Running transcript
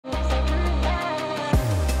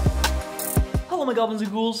Hello my goblins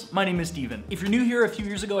and ghouls, my name is Steven. If you're new here, a few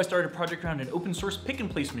years ago I started a project around an open source pick and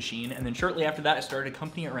place machine, and then shortly after that I started a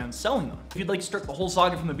company around selling them. If you'd like to start the whole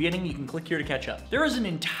saga from the beginning, you can click here to catch up. There is an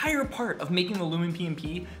entire part of making the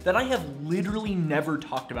LumenPnP that I have literally never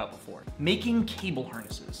talked about before. Making cable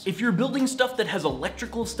harnesses. If you're building stuff that has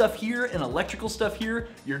electrical stuff here and electrical stuff here,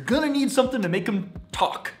 you're gonna need something to make them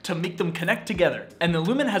talk, to make them connect together. And the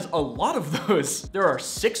Lumen has a lot of those. There are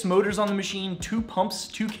 6 motors on the machine, 2 pumps,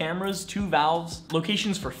 2 cameras, 2 valves,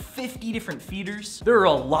 locations for 50 different feeders. There are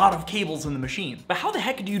a lot of cables in the machine. But how the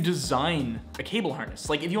heck do you design a cable harness?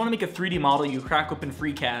 Like if you wanna make a 3D model, you crack open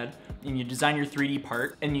FreeCAD and you design your 3D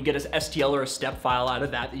part and you get an STL or a step file out of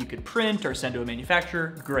that you could print or send to a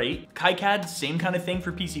manufacturer, great. KiCad, same kind of thing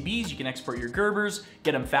for PCBs. You can export your Gerbers,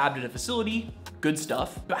 get them fabbed at a facility, good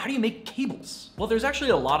stuff. But how do you make cables? Well, there's actually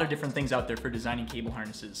a lot of different things out there for designing cable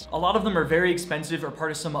harnesses. A lot of them are very expensive or part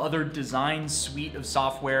of some other design suite of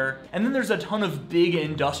software. And then there's a ton of big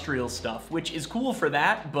industrial stuff, which is cool for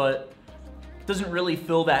that, but doesn't really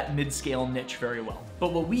fill that mid-scale niche very well.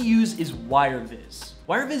 But what we use is Wireviz.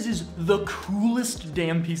 Wireviz is the coolest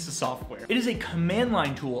damn piece of software. It is a command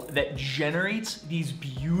line tool that generates these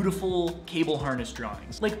beautiful cable harness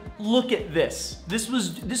drawings. Like, look at this. This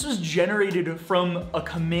was generated from a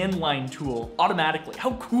command line tool automatically.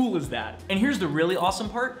 How cool is that? And here's the really awesome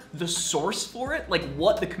part. The source for it, like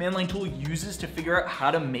what the command line tool uses to figure out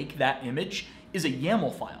how to make that image, is a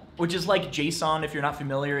YAML file, which is like JSON if you're not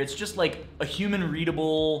familiar. It's just like a human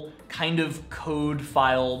readable kind of code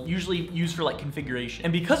file, usually used for like configuration.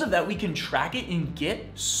 And because of that, we can track it in Git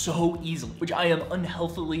so easily, which I am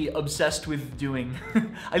unhealthily obsessed with doing.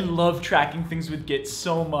 I love tracking things with Git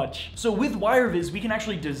so much. So with Wireviz, we can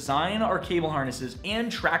actually design our cable harnesses and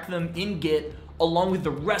track them in Git along with the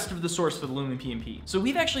rest of the source for the LumenPnP. So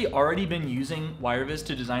we've actually already been using Wireviz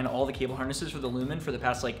to design all the cable harnesses for the Lumen for the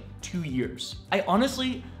past like 2 years. I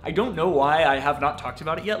don't know why I have not talked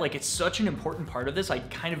about it yet. Like, it's such an important part of this. I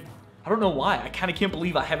don't know why. I kind of can't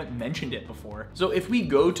believe I haven't mentioned it before. So if we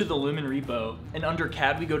go to the Lumen repo and under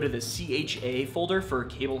CAD, we go to the CHA folder for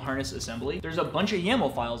cable harness assembly, there's a bunch of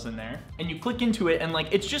YAML files in there, and you click into it and like,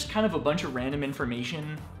 it's just kind of a bunch of random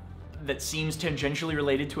information that seems tangentially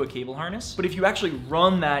related to a cable harness. But if you actually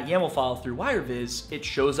run that YAML file through Wireviz, it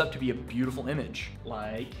shows up to be a beautiful image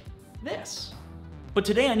like this. But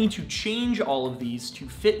today I need to change all of these to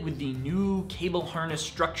fit with the new cable harness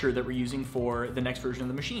structure that we're using for the next version of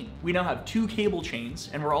the machine. We now have 2 cable chains,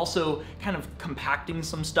 and we're also kind of compacting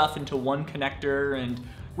some stuff into one connector, and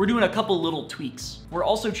we're doing a couple little tweaks. We're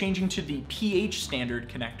also changing to the pH standard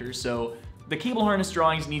connector, so the cable harness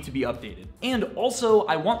drawings need to be updated. And also,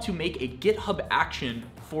 I want to make a GitHub action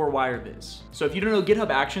for Wireviz. So if you don't know, GitHub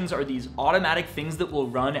actions are these automatic things that will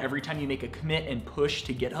run every time you make a commit and push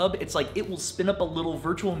to GitHub. It's like it will spin up a little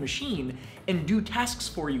virtual machine and do tasks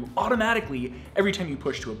for you automatically every time you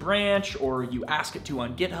push to a branch or you ask it to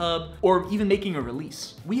on GitHub, or even making a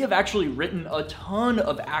release. We have actually written a ton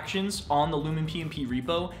of actions on the LumenPnP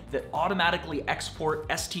repo that automatically export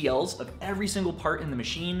STLs of every single part in the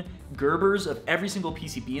machine, Gerbers of every single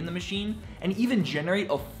PCB in the machine, and even generate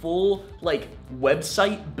a full like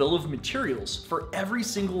website bill of materials for every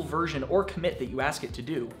single version or commit that you ask it to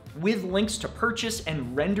do, with links to purchase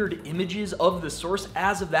and rendered images of the source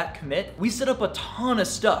as of that commit. We set up a ton of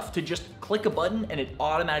stuff to just click a button and it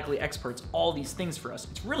automatically exports all these things for us.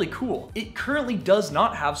 It's really cool. It currently does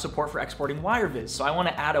not have support for exporting Wireviz, so I want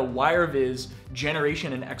to add a Wireviz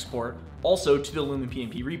generation and export also to the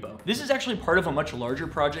LumenPnP repo. This is actually part of a much larger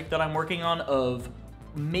project that I'm working on of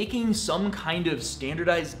making some kind of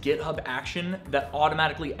standardized GitHub action that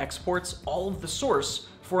automatically exports all of the source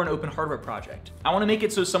for an open hardware project. I want to make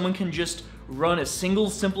it so someone can just run a single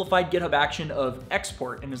simplified GitHub action of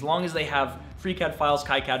export, and as long as they have FreeCAD files,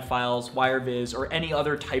 KiCad files, Wireviz, or any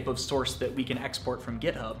other type of source that we can export from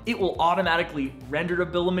GitHub, it will automatically render a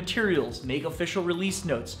bill of materials, make official release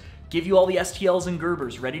notes, give you all the STLs and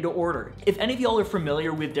Gerbers ready to order. If any of y'all are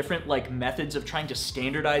familiar with different like methods of trying to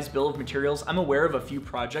standardize bill of materials, I'm aware of a few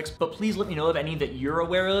projects, but please let me know of any that you're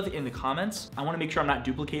aware of in the comments. I want to make sure I'm not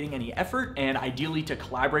duplicating any effort, and ideally to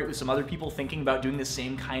collaborate with some other people thinking about doing the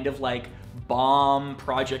same kind of like BOM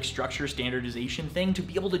project structure standardization thing to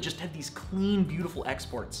be able to just have these clean, beautiful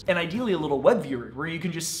exports. And ideally a little web viewer where you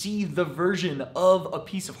can just see the version of a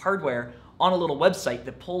piece of hardware on a little website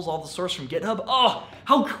that pulls all the source from GitHub. Oh,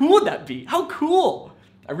 how cool would that be? How cool!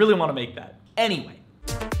 I really want to make that. Anyway.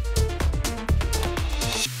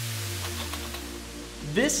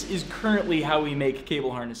 This is currently how we make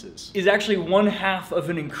cable harnesses. Is actually 1/2 of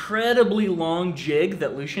an incredibly long jig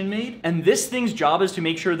that Lucian made. And this thing's job is to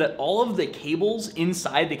make sure that all of the cables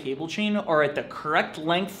inside the cable chain are at the correct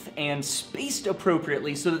length and spaced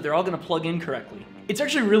appropriately so that they're all gonna plug in correctly. It's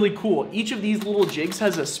actually really cool. Each of these little jigs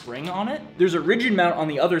has a spring on it. There's a rigid mount on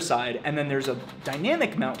the other side, and then there's a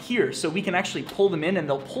dynamic mount here, so we can actually pull them in and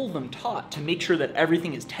they'll pull them taut to make sure that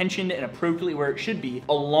everything is tensioned and appropriately where it should be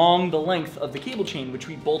along the length of the cable chain, which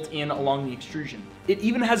we bolt in along the extrusion. It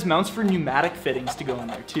even has mounts for pneumatic fittings to go in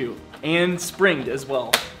there too, and springed as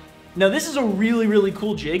well. Now this is a really, really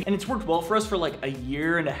cool jig, and it's worked well for us for like 1.5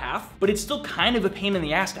 years, but it's still kind of a pain in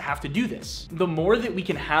the ass to have to do this. The more that we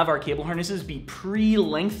can have our cable harnesses be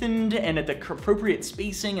pre-lengthened and at the appropriate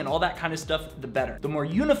spacing and all that kind of stuff, the better. The more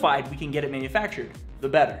unified we can get it manufactured, the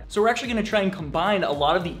better. So we're actually gonna try and combine a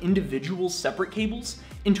lot of the individual separate cables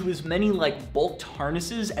into as many like bulked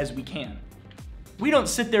harnesses as we can. We don't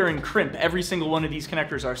sit there and crimp every single one of these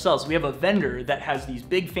connectors ourselves. We have a vendor that has these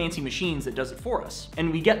big fancy machines that does it for us.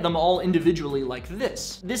 And we get them all individually like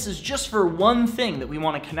this. This is just for one thing that we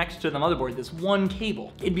want to connect to the motherboard, this one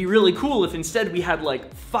cable. It'd be really cool if instead we had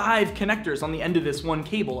like 5 connectors on the end of this one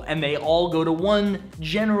cable and they all go to one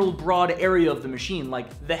general broad area of the machine,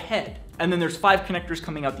 like the head. And then there's 5 connectors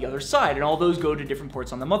coming out the other side, and all those go to different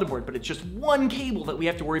ports on the motherboard, but it's just one cable that we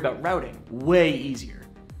have to worry about routing. Way easier.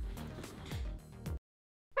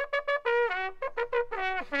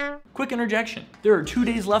 Quick interjection. There are 2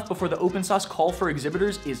 days left before the open source call for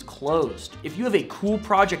exhibitors is closed. If you have a cool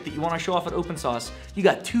project that you want to show off at open source, you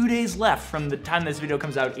got 2 days left from the time this video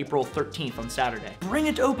comes out, April 13th on Saturday. Bring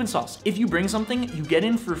it to open source. If you bring something, you get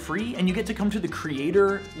in for free and you get to come to the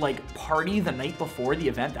creator party the night before the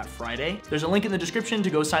event that Friday. There's a link in the description to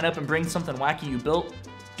go sign up and bring something wacky you built.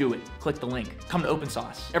 Do it. Click the link. Come to open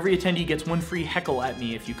source. Every attendee gets 1 free heckle at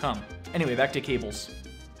me if you come. Anyway, back to cables.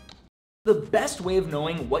 The best way of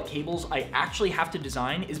knowing what cables I actually have to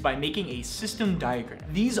design is by making a system diagram.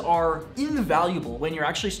 These are invaluable when you're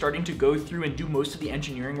actually starting to go through and do most of the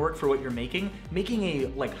engineering work for what you're making. Making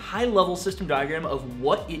a high-level system diagram of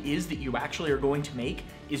what it is that you actually are going to make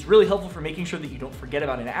is really helpful for making sure that you don't forget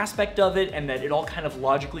about an aspect of it and that it all kind of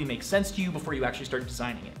logically makes sense to you before you actually start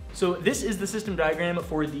designing it. So this is the system diagram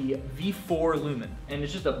for the V4 Lumen, and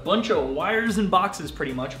it's just a bunch of wires and boxes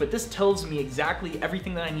pretty much, but this tells me exactly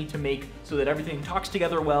everything that I need to make so that everything talks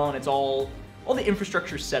together well and it's all the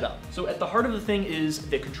infrastructure set up. So at the heart of the thing is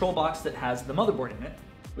the control box that has the motherboard in it,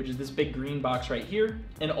 which is this big green box right here.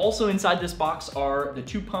 And also inside this box are the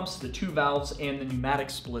 2 pumps, the 2 valves, and the pneumatic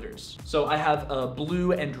splitters. So I have a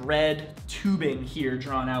blue and red tubing here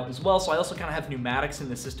drawn out as well, so I also kind of have pneumatics in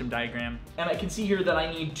the system diagram. And I can see here that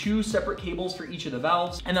I need 2 separate cables for each of the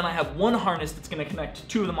valves, and then I have 1 harness that's gonna connect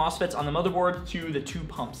 2 of the MOSFETs on the motherboard to the 2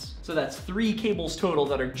 pumps. So that's 3 cables total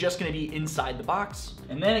that are just gonna be inside the box.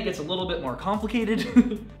 And then it gets a little bit more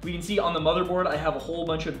complicated. We can see on the motherboard I have a whole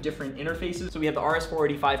bunch of different interfaces. So we have the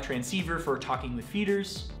RS-485 transceiver for talking with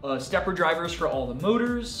feeders, stepper drivers for all the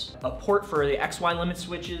motors, a port for the XY limit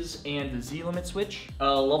switches and the Z limit switch,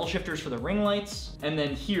 level shifters for the ring lights, and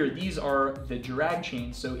then here, these are the drag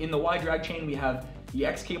chains. So in the Y drag chain, we have the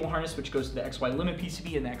X cable harness, which goes to the XY limit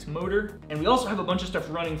PCB and the X motor. And we also have a bunch of stuff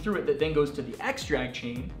running through it that then goes to the X drag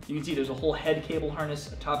chain. You can see there's a whole head cable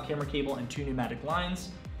harness, a top camera cable, and 2 pneumatic lines.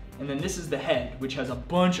 And then this is the head, which has a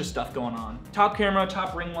bunch of stuff going on. Top camera,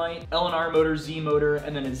 top ring light, L&R motor, Z motor,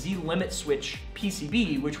 and then a Z limit switch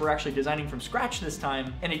PCB, which we're actually designing from scratch this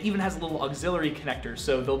time. And it even has a little auxiliary connector,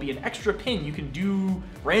 so there'll be an extra pin you can do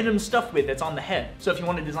random stuff with that's on the head. So if you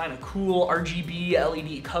want to design a cool RGB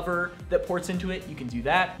LED cover that ports into it, you can do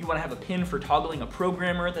that. You want to have a pin for toggling a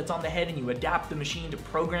programmer that's on the head and you adapt the machine to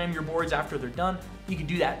program your boards after they're done, you can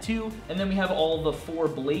do that too. And then we have all the 4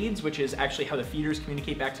 blades, which is actually how the feeders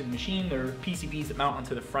communicate back to the machine. They're PCBs that mount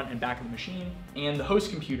onto the front and back of the machine. And the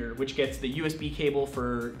host computer, which gets the USB cable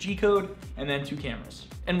for G-code, and then 2 cameras.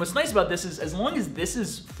 And what's nice about this is as long as this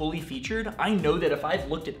is fully featured, I know that if I've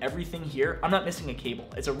looked at everything here, I'm not missing a cable.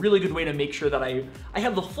 It's a really good way to make sure that I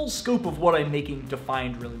have the full scope of what I'm making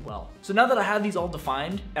defined really well. So now that I have these all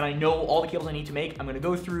defined and I know all the cables I need to make, I'm gonna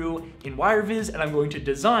go through in Wireviz and I'm going to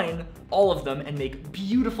design all of them and make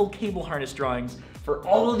beautiful cable harness drawings for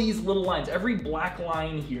all of these little lines. Every black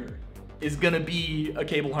line here is gonna be a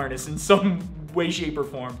cable harness in some way, shape, or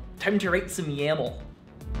form. Time to write some YAML.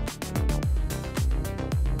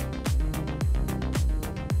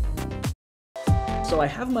 So I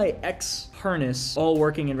have my X harness all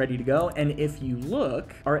working and ready to go, and if you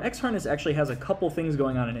look, our X harness actually has a couple things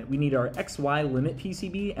going on in it. We need our XY limit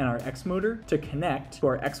PCB and our X motor to connect to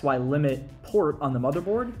our XY limit port on the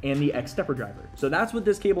motherboard and the X stepper driver. So that's what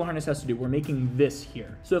this cable harness has to do. We're making this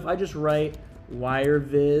here. So if I just write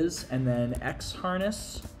Wireviz and then X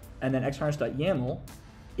harness and then xharness.yaml,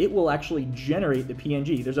 it will actually generate the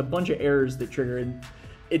PNG. There's a bunch of errors that trigger, and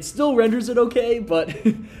it still renders it okay, but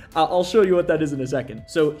I'll show you what that is in a second.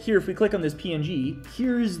 So here, if we click on this PNG,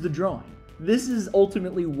 here's the drawing. This is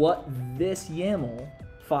ultimately what this YAML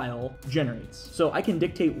file generates. So I can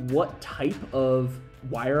dictate what type of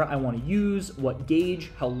wire I want to use, what gauge,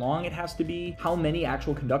 how long it has to be, how many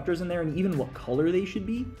actual conductors in there, and even what color they should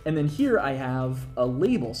be. And then here I have a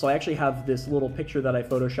label. So I actually have this little picture that I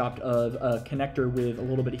photoshopped of a connector with a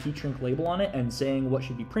little bit of heat shrink label on it and saying what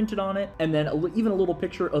should be printed on it. And then even a little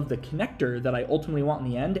picture of the connector that I ultimately want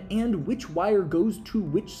in the end and which wire goes to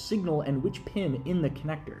which signal and which pin in the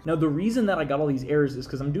connector. Now, the reason that I got all these errors is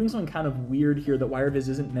because I'm doing something kind of weird here that Wireviz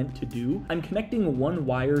isn't meant to do. I'm connecting one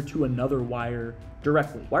wire to another wire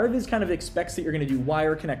directly. Wireviz kind of expects that you're going to do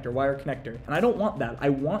wire connector, and I don't want that. I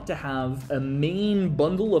want to have a main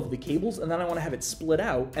bundle of the cables, and then I want to have it split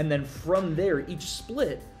out, and then from there, each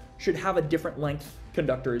split should have a different length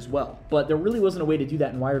conductor as well. But there really wasn't a way to do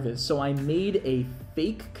that in Wireviz, so I made a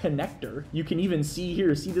fake connector. You can even see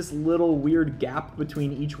here, see this little weird gap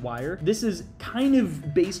between each wire? This is kind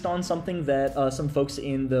of based on something that some folks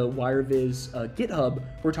in the Wireviz GitHub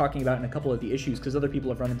were talking about in a couple of the issues, because other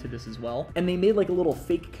people have run into this as well. And they made like a little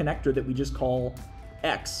fake connector that we just call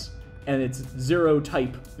X, and it's 0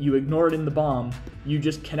 type. You ignore it in the BOM, you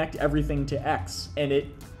just connect everything to X, and it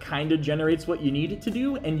kind of generates what you need it to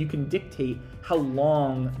do, and you can dictate how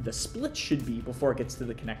long the split should be before it gets to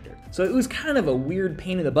the connector. So it was kind of a weird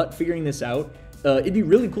pain in the butt figuring this out. It'd be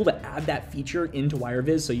really cool to add that feature into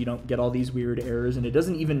Wireviz so you don't get all these weird errors, and it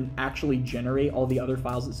doesn't even actually generate all the other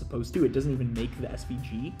files it's supposed to. It doesn't even make the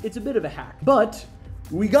SVG. It's a bit of a hack, but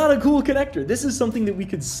we got a cool connector. This is something that we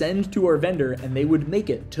could send to our vendor and they would make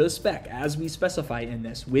it to spec as we specify in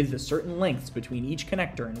this with the certain lengths between each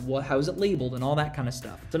connector and how is it labeled and all that kind of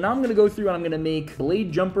stuff. So now I'm gonna go through and I'm gonna make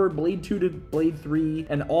blade jumper, blade 2 to blade 3,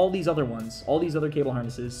 and all these other ones, all these other cable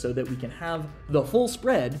harnesses so that we can have the full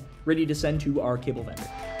spread ready to send to our cable vendor.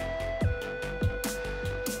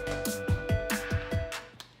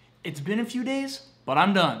 It's been a few days, but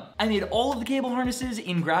I'm done. I made all of the cable harnesses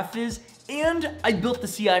in Graphviz, and I built the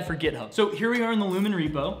CI for GitHub. So here we are in the Lumen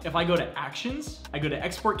repo. If I go to Actions, I go to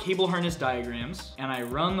Export Cable Harness Diagrams, and I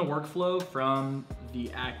run the workflow from the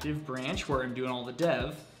active branch where I'm doing all the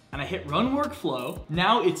dev, and I hit Run Workflow.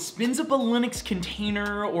 Now it spins up a Linux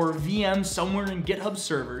container or VM somewhere in GitHub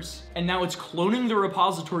servers, and now it's cloning the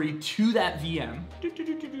repository to that VM.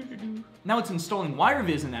 Now it's installing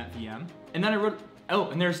Wireviz in that VM, and then I wrote, oh,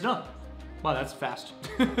 and there's done. Wow, that's fast.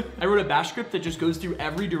 I wrote a bash script that just goes through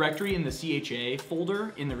every directory in the CHA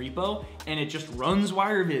folder in the repo, and it just runs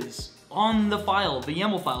Wireviz on the file, the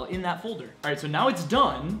YAML file in that folder. All right, so now it's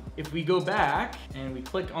done. If we go back and we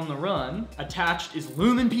click on the run, attached is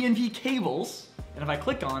LumenPnP cables. And if I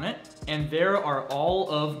click on it, and there are all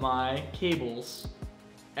of my cables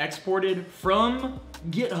exported from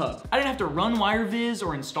GitHub. I didn't have to run Wireviz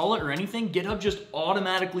or install it or anything. GitHub just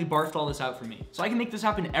automatically barfed all this out for me. So I can make this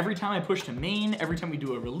happen every time I push to main, every time we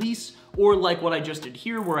do a release, or like what I just did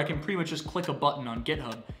here where I can pretty much just click a button on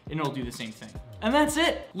GitHub and it'll do the same thing. And that's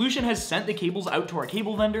it. Lucian has sent the cables out to our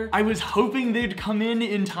cable vendor. I was hoping they'd come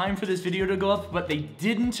in time for this video to go up, but they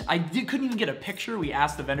didn't. Couldn't even get a picture. We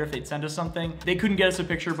asked the vendor if they'd send us something. They couldn't get us a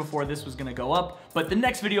picture before this was gonna go up. But the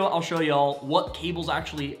next video, I'll show y'all what cables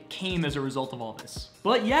actually came as a result of all this.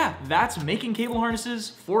 But yeah, that's making cable harnesses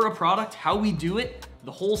for a product, how we do it,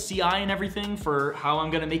 the whole CI and everything for how I'm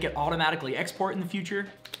gonna make it automatically export in the future.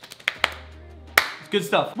 Good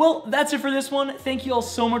stuff. Well, that's it for this one. Thank you all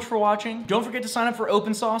so much for watching. Don't forget to sign up for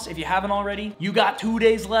Open Sauce if you haven't already. You got 2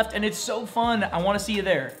 days left and it's so fun. I wanna see you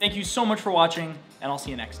there. Thank you so much for watching and I'll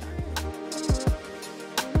see you next time.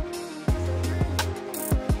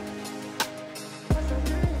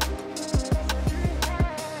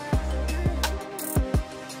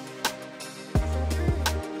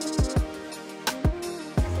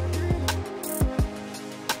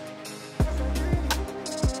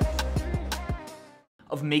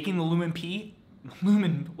 Of making the LumenP.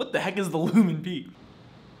 What the heck is the LumenP?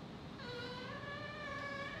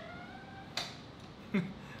 That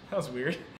was weird.